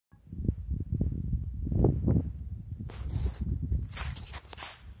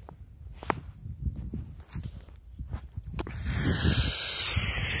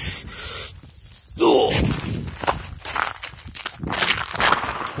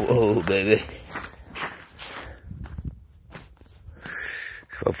Whoa, baby.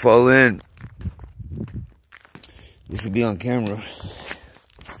 If I fall in, this will be on camera.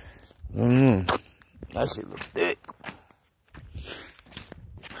 I don't know. That shit look thick.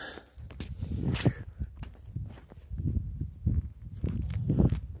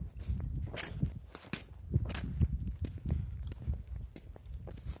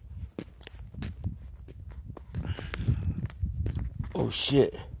 Oh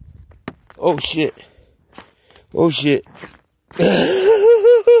shit. Oh shit. Oh shit.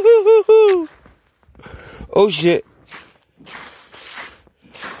 Oh shit.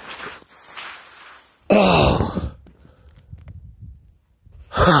 Oh.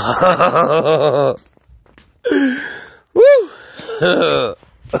 Woo.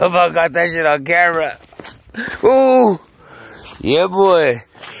 If I got that shit on camera. Ooh. Yeah, boy.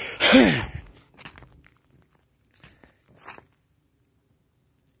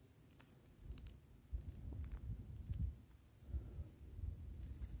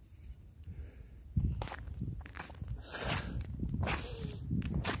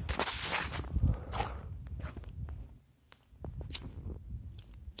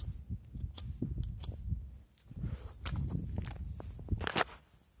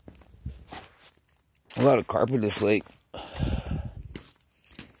 A lot of carpet in this lake.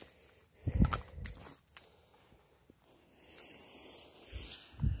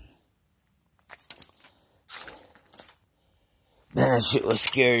 Man, that shit was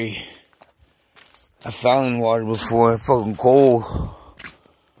scary. I fell in water before, fucking cold.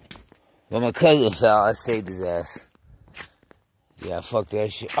 But my cousin fell, I saved his ass. Yeah, fuck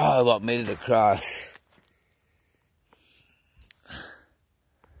that shit. Oh, I about made it across.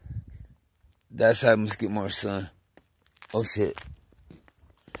 That's how I must get more sun. Oh shit.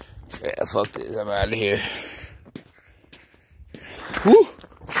 Yeah, fuck this. I'm out of here. Woo!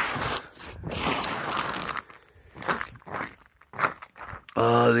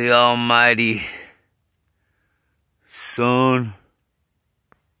 Oh, the almighty sun.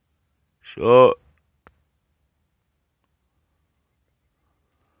 Shut.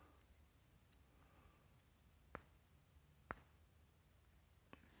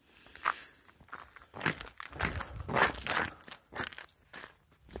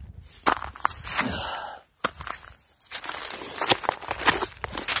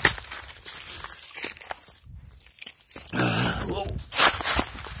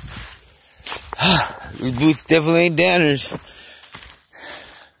 These boots definitely ain't downers.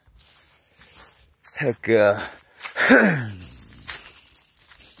 Heck, you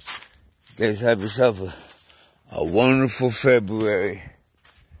guys have yourself a wonderful February.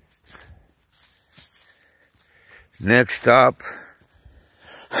 Next stop,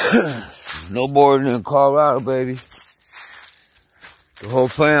 snowboarding in Colorado, baby. The whole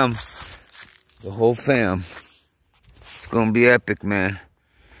fam. The whole fam. It's gonna be epic, man.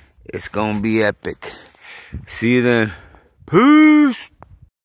 It's gonna be epic. See you then. Peace.